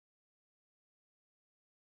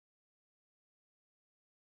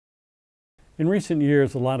In recent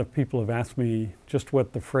years, a lot of people have asked me just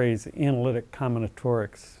what the phrase analytic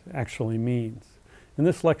combinatorics actually means. In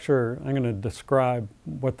this lecture, I'm going to describe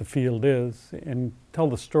what the field is and tell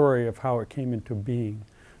the story of how it came into being.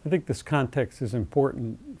 I think this context is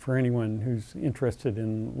important for anyone who's interested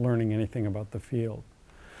in learning anything about the field.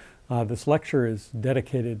 This lecture is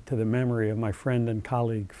dedicated to the memory of my friend and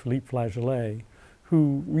colleague, Philippe Flajolet,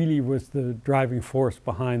 who really was the driving force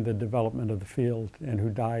behind the development of the field and who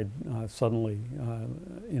died suddenly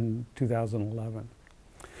in 2011.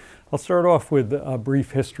 I'll start off with a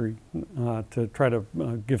brief history to try to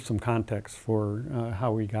give some context for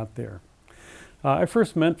how we got there. I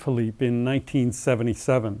first met Philippe in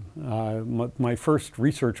 1977. My first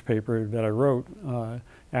research paper that I wrote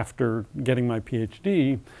after getting my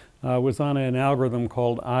PhD was on an algorithm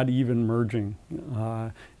called odd-even merging.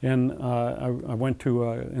 I went to,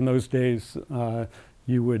 in those days,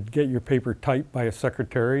 you would get your paper typed by a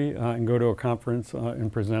secretary and go to a conference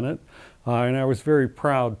and present it. And I was very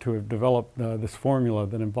proud to have developed this formula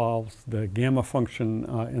that involves the gamma function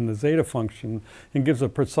and the zeta function and gives a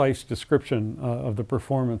precise description of the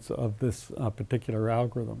performance of this particular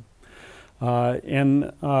algorithm.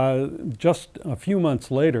 Just a few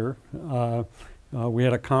months later, we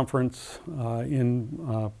had a conference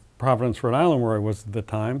in Providence, Rhode Island, where I was at the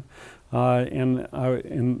time.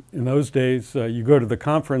 In those days, you go to the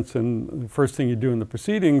conference, and the first thing you do in the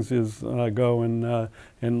proceedings is go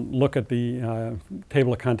and look at the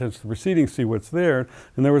table of contents of the proceedings, see what's there.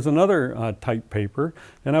 And there was another typed paper,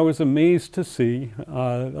 and I was amazed to see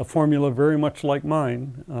a formula very much like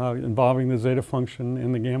mine, involving the zeta function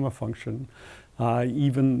and the gamma function,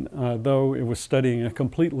 even though it was studying a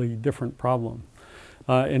completely different problem.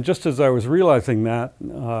 And just as I was realizing that,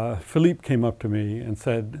 Philippe came up to me and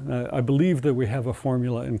said, I believe that we have a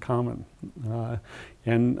formula in common.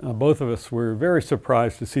 Both of us were very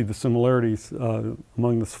surprised to see the similarities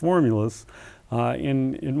among the formulas.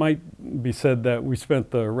 And it might be said that we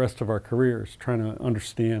spent the rest of our careers trying to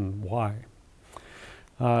understand why.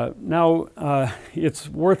 Now, it's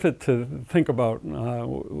worth it to think about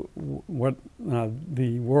what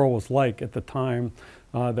the world was like at the time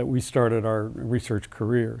that we started our research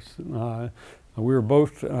careers. We were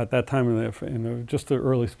both at that time in just the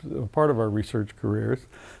early part of our research careers.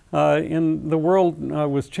 And the world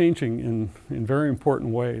was changing in very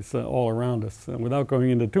important ways all around us. Without going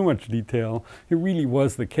into too much detail, it really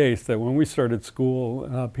was the case that when we started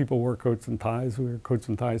school, people wore coats and ties. We wore coats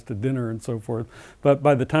and ties to dinner and so forth. But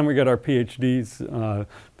by the time we got our PhDs,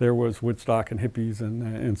 there was Woodstock and hippies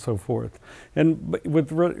and so forth. And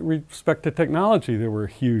with respect to technology, there were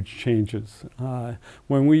huge changes.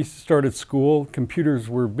 When we started school, computers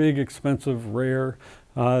were big, expensive, rare.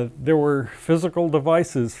 There were physical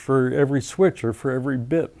devices for every switch or for every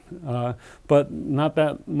bit, but not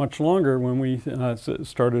that much longer when we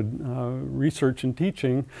started research and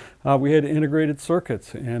teaching. We had integrated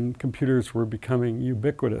circuits, and computers were becoming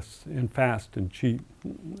ubiquitous and fast and cheap.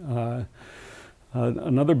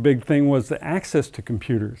 Another big thing was the access to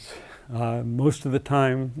computers. Most of the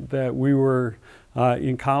time that we were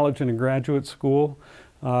in college and in graduate school,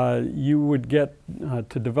 you would get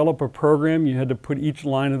to develop a program. You had to put each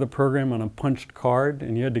line of the program on a punched card,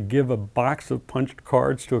 and you had to give a box of punched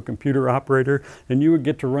cards to a computer operator, and you would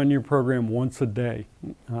get to run your program once a day.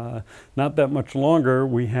 Not that much longer,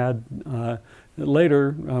 we had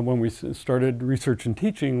later, when we started research and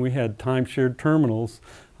teaching, we had time-shared terminals,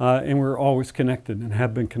 and we were always connected and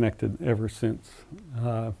have been connected ever since.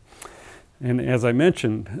 And as I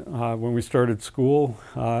mentioned, when we started school,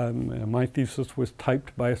 my thesis was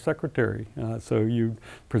typed by a secretary. So you'd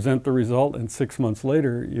present the result, and 6 months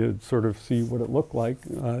later, you'd sort of see what it looked like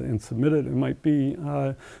and submit it. It might be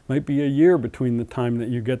a year between the time that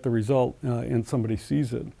you get the result and somebody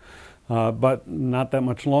sees it. But not that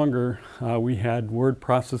much longer, we had word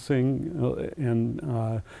processing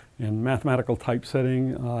and mathematical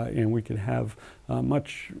typesetting, and we could have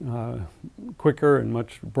much quicker and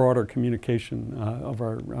much broader communication of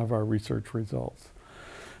our research results.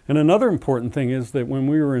 And another important thing is that when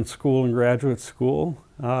we were in school and graduate school,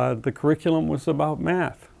 the curriculum was about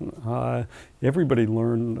math. Everybody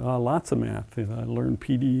learned lots of math. Learned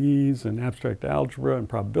PDEs and abstract algebra and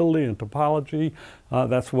probability and topology.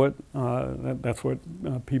 That's what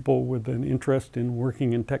people with an interest in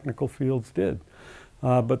working in technical fields did.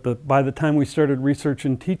 But by the time we started research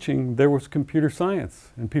and teaching, there was computer science,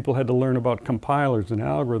 and people had to learn about compilers and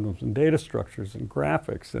algorithms and data structures and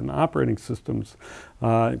graphics and operating systems,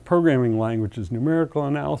 programming languages, numerical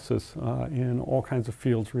analysis, and all kinds of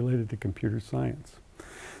fields related to computer science.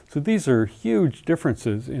 So these are huge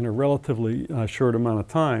differences in a relatively short amount of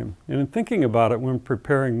time. And in thinking about it when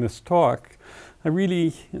preparing this talk, I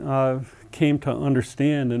really came to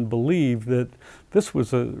understand and believe that this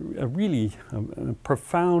was a really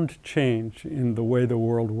profound change in the way the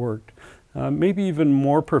world worked. Maybe even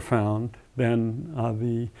more profound than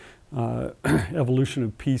the evolution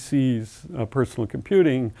of PCs, personal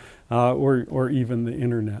computing, or even the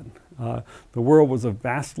internet. The world was a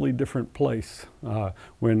vastly different place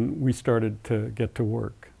when we started to get to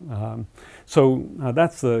work. So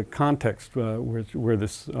that's the context where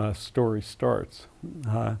this story starts.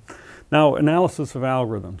 Now, analysis of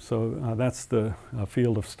algorithms. So that's the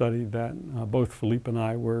field of study that both Philippe and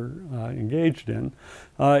I were engaged in.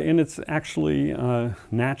 And it's actually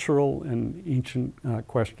natural and ancient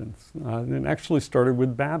questions. It actually started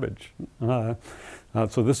with Babbage.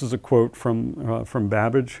 So this is a quote from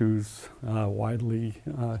Babbage, who's widely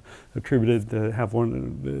attributed to have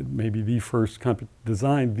maybe the first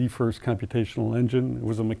designed the first computational engine. It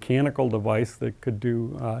was a mechanical device that could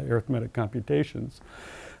do arithmetic computations.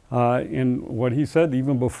 And what he said,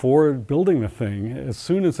 even before building the thing, as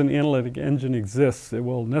soon as an analytic engine exists, it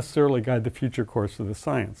will necessarily guide the future course of the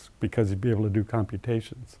science because you'd be able to do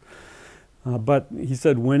computations. But he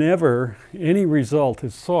said, whenever any result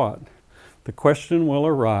is sought, the question will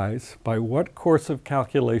arise, by what course of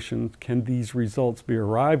calculations can these results be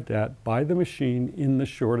arrived at by the machine in the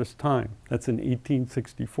shortest time? That's in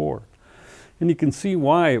 1864. And you can see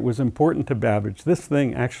why it was important to Babbage. This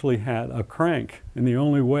thing actually had a crank, and the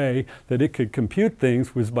only way that it could compute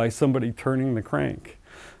things was by somebody turning the crank.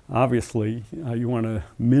 Obviously, you want to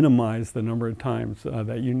minimize the number of times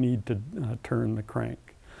that you need to turn the crank.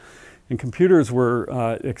 And computers were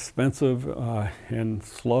expensive and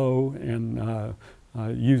slow and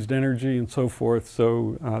used energy and so forth,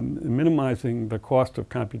 so minimizing the cost of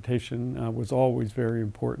computation was always very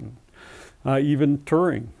important. Even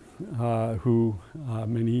Turing, who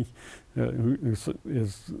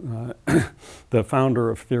is the founder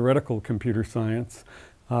of theoretical computer science,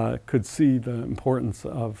 could see the importance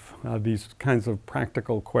of these kinds of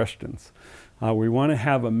practical questions. We want to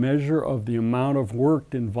have a measure of the amount of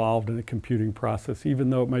work involved in a computing process,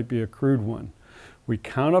 even though it might be a crude one. We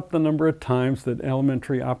count up the number of times that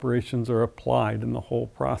elementary operations are applied in the whole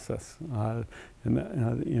process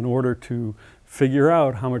in order to figure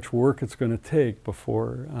out how much work it's going to take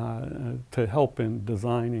before to help in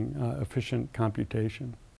designing efficient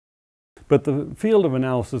computation. But the field of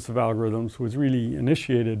analysis of algorithms was really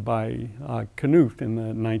initiated by Knuth in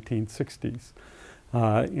the 1960s.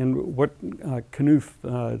 And what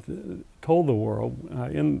Knuth told the world,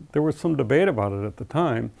 and there was some debate about it at the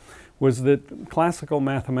time, was that classical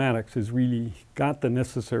mathematics has really got the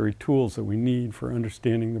necessary tools that we need for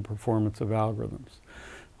understanding the performance of algorithms.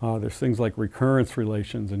 There's things like recurrence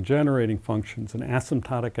relations and generating functions and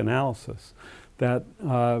asymptotic analysis that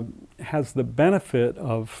has the benefit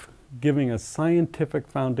of giving a scientific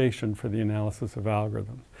foundation for the analysis of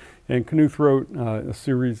algorithms. And Knuth wrote a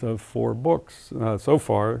series of 4 books so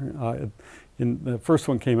far. The first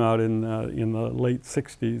one came out in the late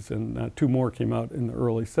 60s, and 2 more came out in the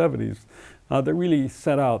early 70s that really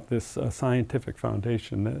set out this scientific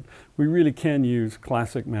foundation that we really can use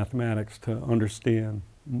classic mathematics to understand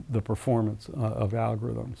the performance of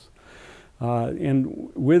algorithms.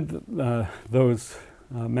 And with those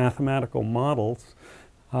mathematical models,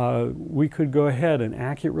 we could go ahead and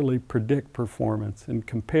accurately predict performance and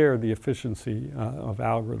compare the efficiency of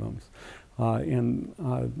algorithms. And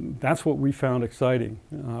that's what we found exciting.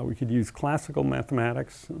 We could use classical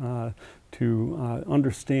mathematics to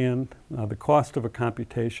understand the cost of a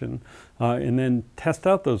computation and then test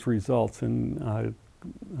out those results and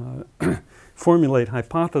formulate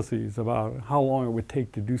hypotheses about how long it would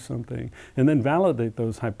take to do something, and then validate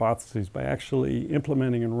those hypotheses by actually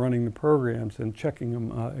implementing and running the programs and checking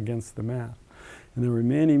them against the math. And there were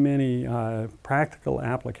many, many practical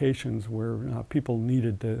applications where people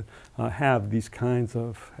needed to have these kinds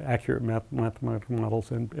of accurate mathematical models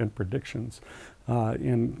and predictions.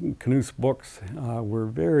 And Knuth's books were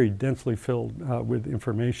very densely filled with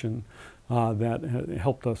information that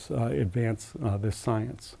helped us advance this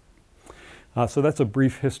science. So that's a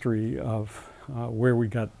brief history of where we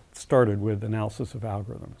got started with analysis of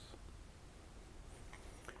algorithms.